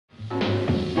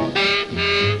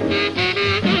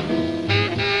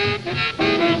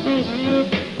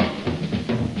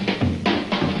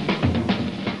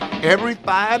every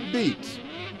 5 beats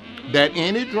that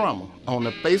any drummer on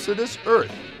the face of this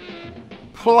earth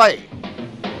play,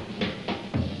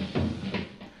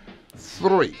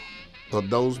 3 of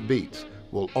those beats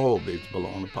will always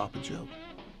belong to Papa Joe.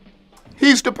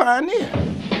 He's the pioneer.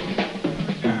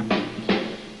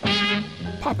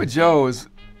 Papa Joe is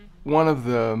one of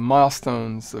the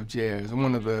milestones of jazz,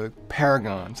 one of the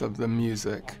paragons of the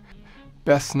music.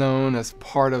 Best known as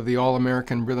part of the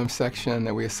All-American Rhythm section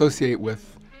that we associate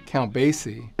with Count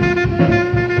Basie.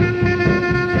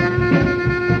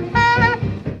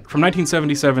 From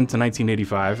 1977 to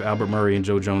 1985, Albert Murray and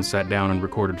Joe Jones sat down and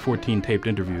recorded 14 taped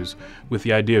interviews with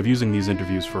the idea of using these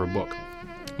interviews for a book.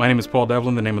 My name is Paul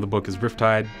Devlin. The name of the book is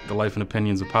Rifftide, The Life and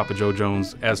Opinions of Papa Joe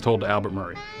Jones, as told to Albert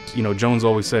Murray. You know, Jones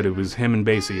always said it was him and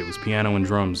Basie, it was piano and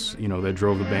drums, you know, that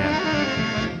drove the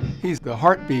band. He's the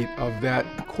heartbeat of that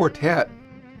quartet.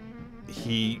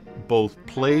 He both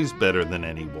plays better than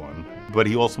anyone, but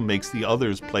he also makes the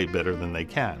others play better than they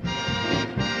can.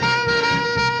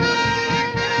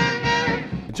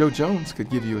 Joe Jones could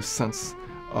give you a sense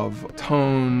of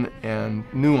tone and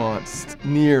nuanced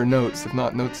near notes, if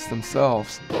not notes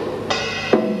themselves.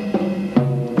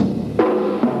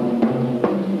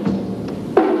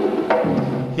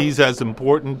 He's as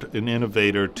important an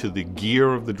innovator to the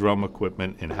gear of the drum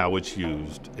equipment and how it's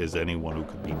used as anyone who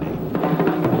could be named.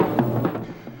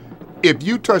 If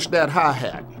you touch that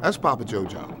hi-hat, that's Papa Joe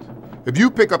Jones. If you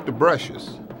pick up the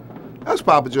brushes, that's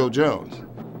Papa Joe Jones.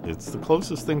 It's the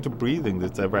closest thing to breathing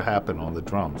that's ever happened on the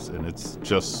drums, and it's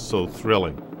just so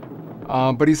thrilling.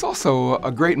 But he's also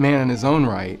a great man in his own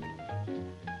right.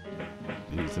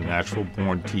 He's a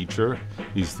natural-born teacher.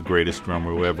 He's the greatest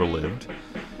drummer who ever lived.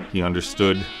 He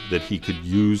understood that he could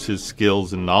use his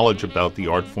skills and knowledge about the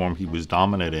art form he was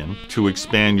dominant in to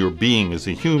expand your being as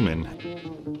a human.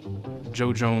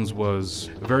 Joe Jones was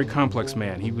a very complex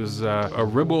man. He was a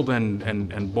ribald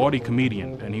and bawdy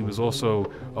comedian, and he was also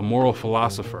a moral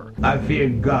philosopher. I fear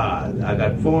God. I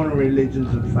got 400 religions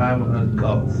and 500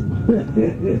 cults.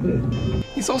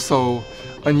 He's also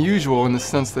unusual in the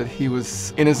sense that he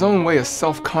was, in his own way, a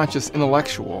self-conscious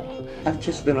intellectual. I've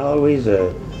just been always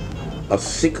a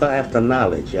seeker after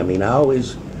knowledge. I mean, I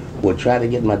always would try to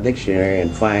get my dictionary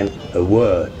and find a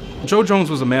word. Joe Jones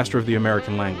was a master of the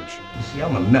American language. See,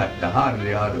 I'm a nut. The harder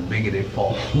they are, the bigger they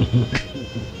fall.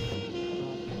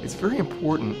 It's very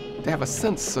important to have a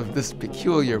sense of this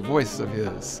peculiar voice of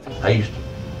his. I used to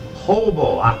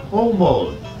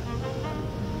hoboed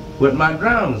with my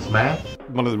drums, man.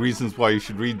 One of the reasons why you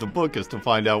should read the book is to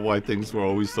find out why things were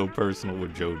always so personal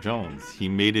with Joe Jones. He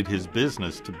made it his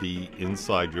business to be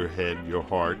inside your head, your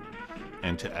heart,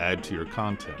 and to add to your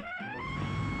content.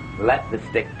 Let the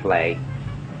stick play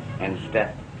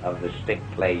instead of the stick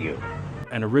play you.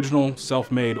 An original,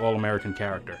 self-made, all-American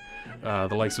character,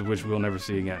 the likes of which we'll never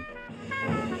see again.